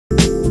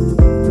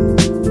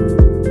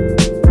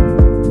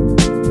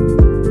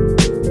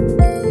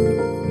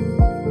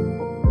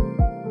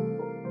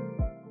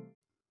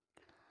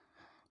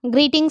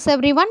Greetings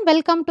everyone,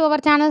 welcome to our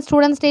channel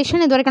Student Station.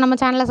 இதுவரைக்கும் நம்ம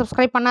சேனலை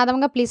சப்ஸ்கிரைப்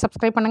பண்ணாதவங்க ப்ளீஸ்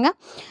சப்ஸ்கிரைப் பண்ணுங்க.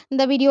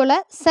 இந்த வீடியோவில்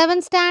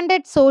 7th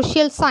Standard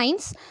Social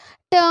Science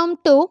Term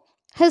 2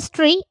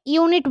 History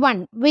Unit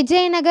 1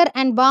 Vijayanagar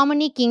and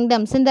Bahmani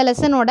Kingdoms இந்த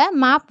லெசனோட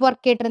மேப்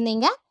ஒர்க்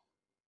கேட்டிருந்தீங்க.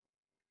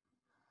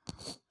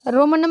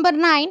 Roman number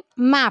 9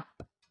 map.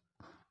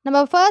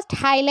 Number first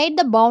highlight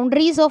the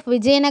boundaries of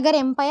Vijayanagar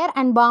Empire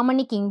and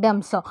Bahmani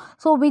Kingdoms.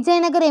 So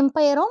Vijayanagar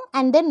Empire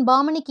and then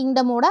Bahmani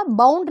Kingdom ஓட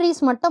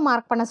boundaries மட்டும்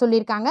mark பண்ண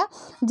சொல்லியிருக்காங்க.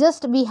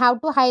 Just we have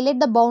to highlight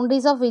the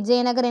boundaries of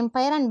Vijayanagar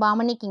Empire and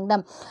Bahmani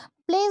Kingdom.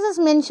 Places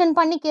mention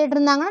பண்ணி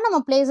கேட்டிருந்தாங்கன்னா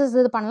நம்ம places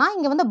இது பண்ணலாம்.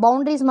 இங்கே வந்து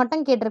boundaries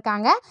மட்டும்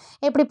கேட்டிருக்காங்க.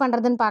 எப்படி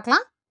பண்ணுறதுன்னு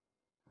பார்க்கலாம்.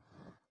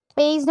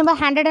 பேஜ் நம்பர்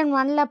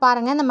 101ல்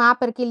பாருங்கள், இந்த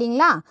மேப் இருக்குது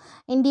இல்லைங்களா,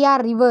 இந்தியா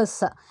ரிவர்ஸ்.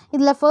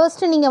 இதில்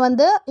ஃபர்ஸ்ட்டு நீங்கள்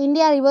வந்து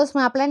இந்தியா ரிவர்ஸ்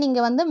மேப்பில்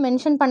நீங்கள் வந்து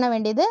மென்ஷன் பண்ண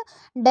வேண்டியது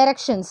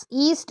டைரக்ஷன்ஸ்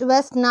ஈஸ்ட்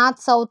வெஸ்ட்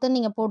நார்த் சவுத்துன்னு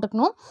நீங்கள்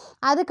போட்டுக்கணும்.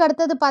 அதுக்கு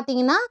அடுத்தது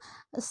பார்த்தீங்கன்னா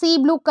சி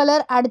ப்ளூ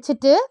கலர்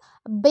அடிச்சுட்டு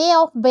பே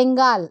ஆஃப்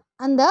பெங்கால்,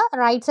 அந்த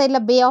ரைட்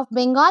சைடில் bay of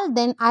Bengal,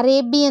 then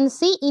Arabian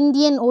sea,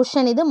 Indian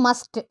ocean, இது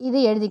மஸ்ட், இது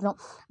எழுதிக்கணும்.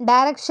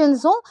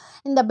 டைரக்ஷன்ஸும்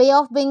இந்த bay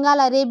of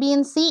Bengal,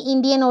 Arabian sea,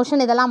 Indian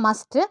ocean இதெல்லாம்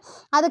மஸ்ட்டு.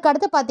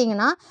 அதுக்கடுத்து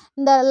பார்த்தீங்கன்னா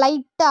இந்த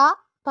லைட்டாக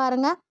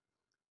பாருங்கள்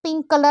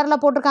பிங்க்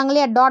கலரில் போட்டிருக்காங்க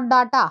இல்லையா டாட்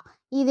டாட்டா,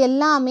 இது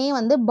எல்லாமே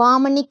வந்து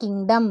பாமனி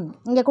கிங்டம்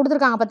இங்கே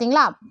கொடுத்துருக்காங்க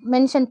பார்த்தீங்களா,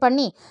 மென்ஷன்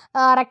பண்ணி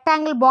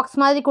ரெக்டாங்கிள் பாக்ஸ்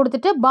மாதிரி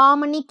கொடுத்துட்டு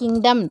பாமனி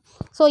கிங்டம்.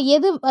 ஸோ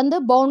எது வந்து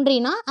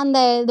பவுண்ட்ரினா அந்த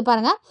இது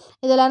பாருங்கள்,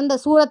 இதில் இருந்து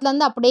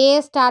சூரத்துலேருந்து அப்படியே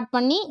ஸ்டார்ட்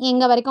பண்ணி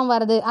எங்கே வரைக்கும்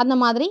வருது அந்த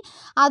மாதிரி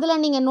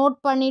அதில் நீங்கள் நோட்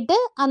பண்ணிவிட்டு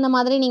அந்த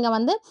மாதிரி நீங்கள்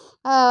வந்து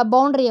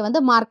பவுண்ட்ரியை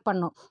வந்து மார்க்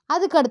பண்ணணும்.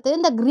 அதுக்கடுத்து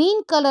இந்த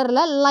க்ரீன்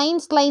கலரில்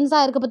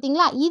லைன்ஸாக இருக்குது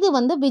பார்த்தீங்களா, இது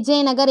வந்து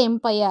விஜயநகர்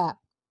எம்பையர்.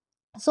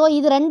 ஸோ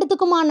இது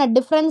ரெண்டுத்துக்குமான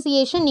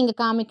டிஃப்ரென்சியேஷன் நீங்கள்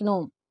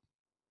காமிக்கணும்.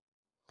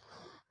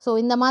 ஸோ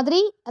இந்த மாதிரி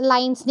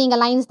லைன்ஸ் நீங்கள்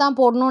லைன்ஸ் தான்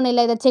போடணும்னு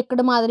இல்லை, இதை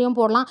செக்குடு மாதிரியும்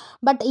போடலாம்.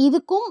 பட்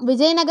இதுக்கும்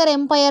விஜயநகர்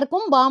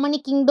எம்பையருக்கும் பாமனி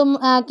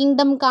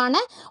கிங்டம்கான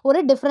ஒரு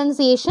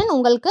டிஃப்ரென்சியேஷன்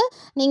உங்களுக்கு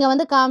நீங்கள்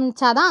வந்து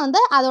காமிச்சாதான்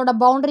வந்து அதோட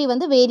பவுண்ட்ரி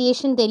வந்து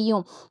வேரியேஷன்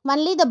தெரியும்.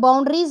 Only the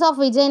boundaries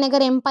of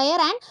Vijayanagar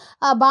empire and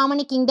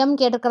Bahmani kingdom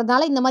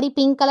கேட்டிருக்கிறதுனால இந்த மாதிரி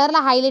பிங்க்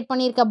கலரில் ஹைலைட்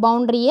பண்ணியிருக்க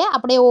பவுண்ட்ரியை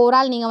அப்படியே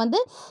ஓவரால் நீங்கள்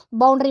வந்து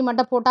பவுண்ட்ரி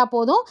மட்டும் போட்டால்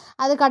போதும்.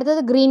 அதுக்கு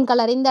அடுத்தது க்ரீன்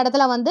கலர் இந்த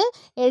இடத்துல வந்து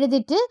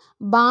எழுதிட்டு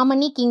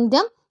பாமனி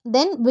கிங்டம்,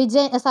 தென்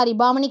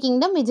பாமனி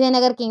கிங்டம்,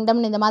 விஜயநகர் கிங்டம்,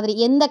 இந்த மாதிரி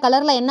எந்த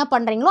கலரில் என்ன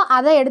பண்ணுறீங்களோ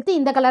அதை எடுத்து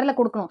இந்த கலரில்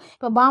கொடுக்கணும்.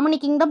 இப்போ பாமனி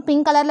கிங்டம்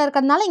பிங்க் கலரில்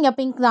இருக்கிறதுனால இங்கே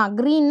பிங்க் தான்,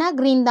 க்ரீன்னா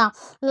க்ரீன் தான்.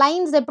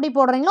 லைன்ஸ் எப்படி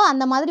போடுறீங்களோ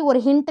அந்த மாதிரி ஒரு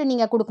ஹிண்ட்டு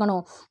நீங்கள்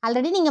கொடுக்கணும்.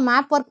 ஆல்ரெடி நீங்கள்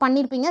மேப் ஒர்க்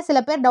பண்ணியிருப்பீங்க,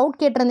 சில பேர் டவுட்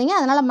கேட்டிருந்தீங்க,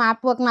 அதனால்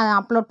மேப் ஒர்க் நான்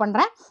அப்லோட்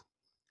பண்ணுறேன்.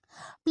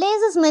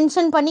 பிளேசஸ்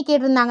மென்ஷன் பண்ணி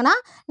கேட்டிருந்தாங்கன்னா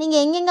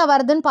நீங்கள் எங்கெங்கே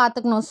வருதுன்னு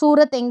பார்த்துக்கணும்.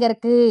 சூரத் எங்கே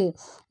இருக்குது,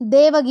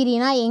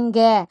 தேவகிரினா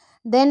எங்கே,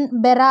 தென்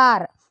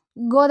பெரார்,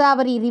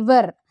 கோதாவரி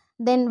ரிவர்,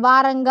 தென்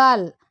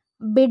வாரங்கால்,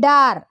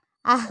 பிடார்,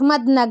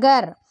 அஹ்மத்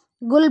நகர்,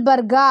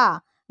 குல்பர்கா,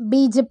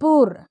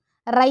 பீஜப்பூர்,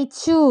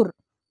 ரைச்சூர்,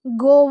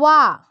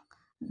 கோவா,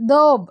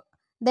 தோப்,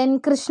 தென்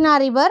கிருஷ்ணா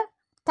ரிவர்,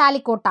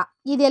 தாலிகோட்டா,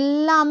 இது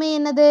எல்லாமே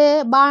என்னது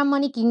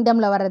பாமனி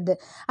கிங்டமில் வர்றது.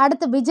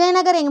 அடுத்து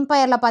விஜயநகர்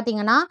எம்பையரில்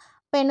பார்த்தீங்கன்னா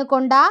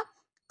பெனுகொண்டா,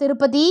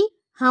 திருப்பதி,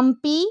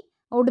 ஹம்பி,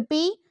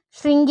 உடுப்பி,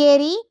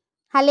 ஸ்ருங்கேரி,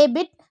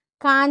 ஹலேபிட்,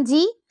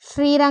 காஞ்சி,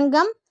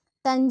 ஸ்ரீரங்கம்,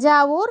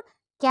 தஞ்சாவூர்,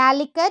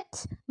 கேலிக்கட்,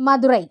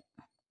 மதுரை.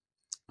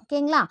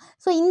 ஓகேங்களா.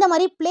 ஸோ இந்த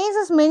மாதிரி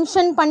பிளேசஸ்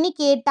மென்ஷன் பண்ணி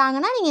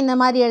கேட்டாங்கன்னா நீங்கள் இந்த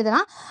மாதிரி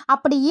எழுதலாம்.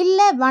 அப்படி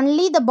இல்லை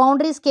ஒன்லி த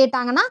பவுண்ட்ரிஸ்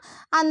கேட்டாங்கன்னா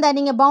அந்த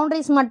நீங்கள்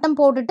பவுண்ட்ரிஸ் மட்டும்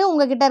போட்டுட்டு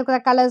உங்ககிட்ட இருக்கிற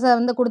கலர்ஸை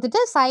வந்து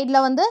கொடுத்துட்டு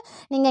சைடில் வந்து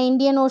நீங்கள்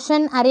Indian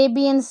ocean,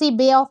 Arabian sea,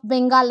 bay of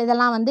Bengal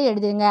இதெல்லாம் வந்து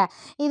எழுதுங்க.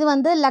 இது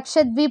வந்து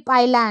லக்ஷத்வீப்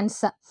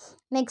ஐலாண்ட்ஸ்.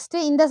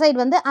 நெக்ஸ்ட்டு இந்த சைடு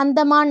வந்து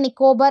அந்தமான்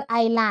நிக்கோபர்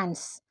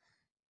ஐலாண்ட்ஸ்.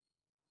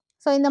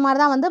 ஸோ இந்த மாதிரி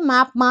தான் வந்து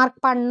மேப் மார்க்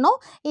பண்ணணும்.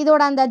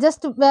 இதோட அந்த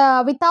ஜஸ்ட்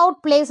வித்தவுட்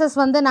பிளேசஸ்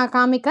வந்து நான்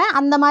காமிக்கிறேன்.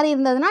 அந்த மாதிரி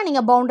இருந்ததுன்னா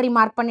நீங்கள் பவுண்ட்ரி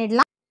மார்க்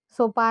பண்ணிடலாம்.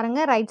 ஸோ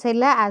பாருங்கள், ரைட்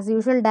சைடில் ஆஸ்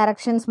யூஷுவல்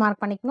டைரக்ஷன்ஸ்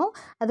மார்க் பண்ணிக்கணும்.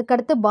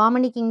 அதுக்கடுத்து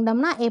பாமனி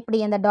கிங்டம்னா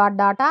எப்படி அந்த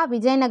டாட்டா,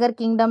 விஜயநகர்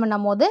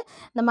கிங்டம்னும் போது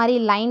இந்த மாதிரி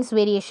லைன்ஸ்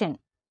வேரியேஷன்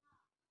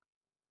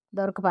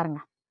இதோ இருக்குது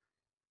பாருங்கள்.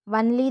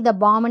 ஒன்லி த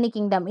பாமனி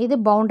கிங்டம், இது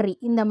பவுண்ட்ரி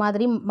இந்த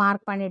மாதிரி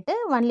மார்க் பண்ணிவிட்டு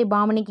ஒன்லி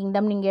பாமனி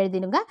கிங்டம் நீங்கள்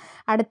எழுதிடுங்க.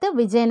 அடுத்து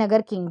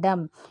விஜயநகர்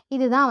கிங்டம்,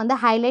 இதுதான் வந்து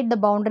highlight the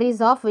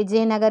boundaries of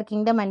Vijayanagar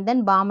kingdom and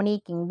then Bahmani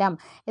kingdom.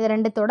 இது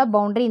ரெண்டுத்தோட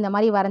பவுண்ட்ரி இந்த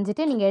மாதிரி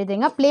வரைஞ்சிட்டு நீங்கள்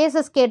எழுதுங்க.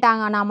 பிளேசஸ்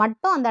கேட்டாங்கன்னா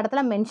மட்டும் அந்த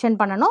இடத்துல மென்ஷன்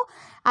பண்ணணும்.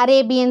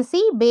 Arabian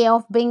sea, bay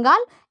of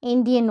Bengal,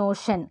 Indian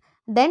ocean,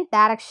 then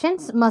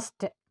directions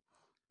must.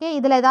 Okay,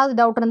 இதில் ஏதாவது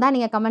டவுட் இருந்தால்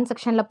நீங்கள் கமெண்ட்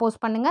செக்ஷனில்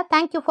போஸ்ட் பண்ணுங்கள்.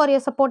 Thank you for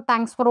your support.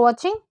 Thanks for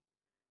வாட்சிங்.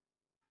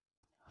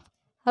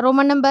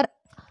 Roman number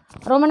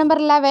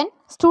 11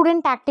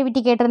 student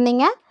activity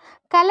கேட்டிருந்தீங்க.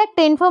 Collect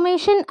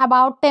information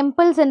about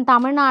temples in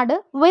Tamil Nadu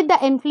with the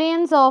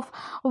influence of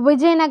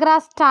Vijayanagara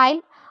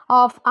style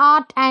of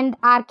art and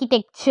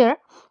architecture,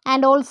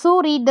 and also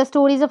read the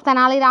stories of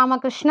Tenali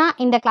Ramakrishna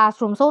in the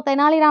classroom. So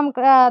Tenali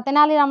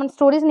Raman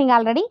stories நீங்கள்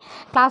already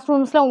class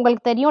ரூம்ஸில்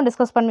உங்களுக்கு தெரியும்,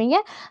 discuss பண்ணுவீங்க.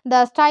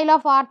 The style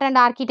of art and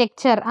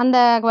architecture அந்த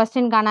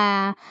கொஸ்டின்கான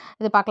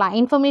இது பார்க்கலாம்.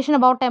 Information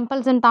about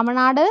temples in Tamil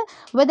Nadu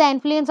with the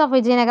influence of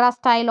Vijayanagara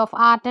style of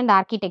art and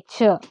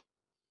architecture.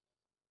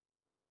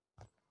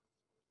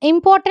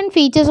 Important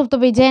features of the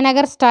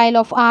Vijayanagar style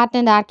of art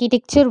and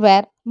architecture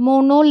were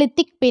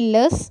monolithic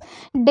pillars,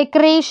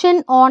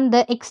 decoration on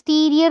the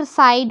exterior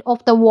side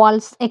of the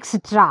walls,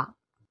 etc.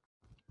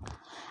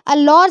 A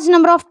large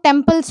number of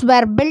temples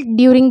were built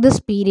during this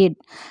period.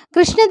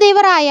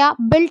 Krishnadevaraya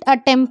built a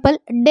temple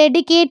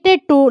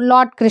dedicated to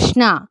Lord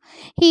Krishna.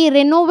 He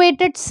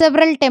renovated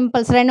several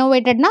temples.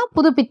 Renovated na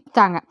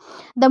புதுப்பித்தாங்க.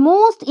 The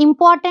most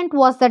important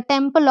was the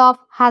temple of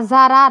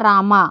Hazara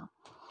Rama.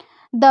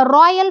 The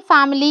royal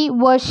family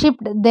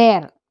worshipped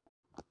there.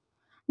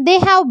 They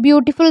have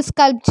beautiful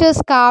sculptures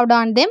carved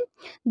on them.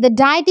 The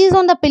deities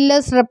on the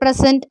pillars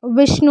represent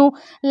Vishnu,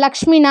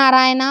 Lakshmi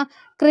Narayana,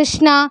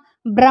 Krishna,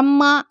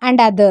 Brahma, and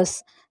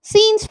others.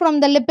 Scenes from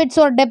the lipids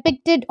are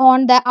depicted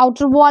on the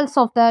outer walls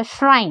of the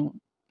shrine.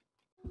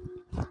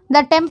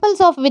 The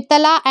temples of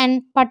Vitala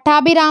and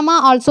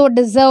Pattabhirama also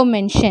deserve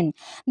mention.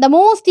 The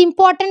most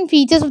important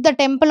features of the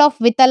temple of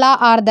Vitala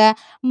are the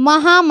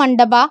Maha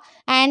Mandapa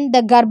and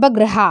the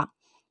Garbhagriha.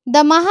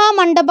 The Maha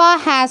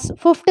Mandapa has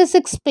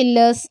 56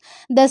 pillars.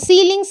 The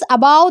ceilings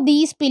above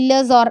these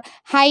pillars are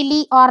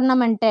highly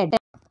ornamented.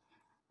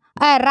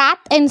 A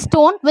wrath in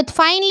stone with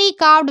finely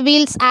carved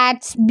wheels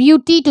adds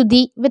beauty to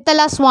the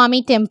Vitala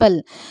Swami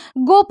temple.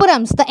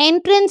 Gopurams, the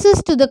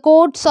entrances to the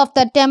courts of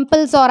the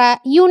temples, are a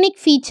unique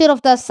feature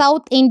of the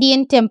South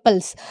Indian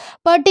temples,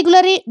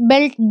 particularly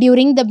built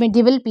during the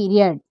medieval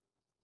period.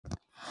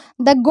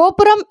 The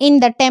Gopuram in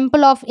the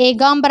temple of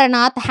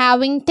Egambaranath,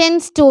 having 10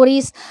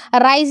 stories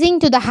rising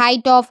to the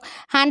height of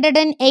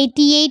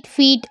 188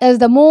 feet, is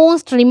the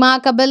most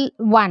remarkable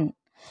one.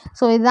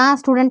 So, இதுதான்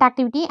student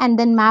activity and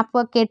then map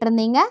work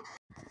கேட்டிருந்தீங்க.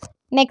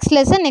 Next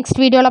lesson, next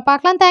video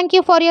பார்க்கலாம். Thank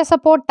you for your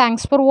support.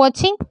 Thanks for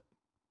watching.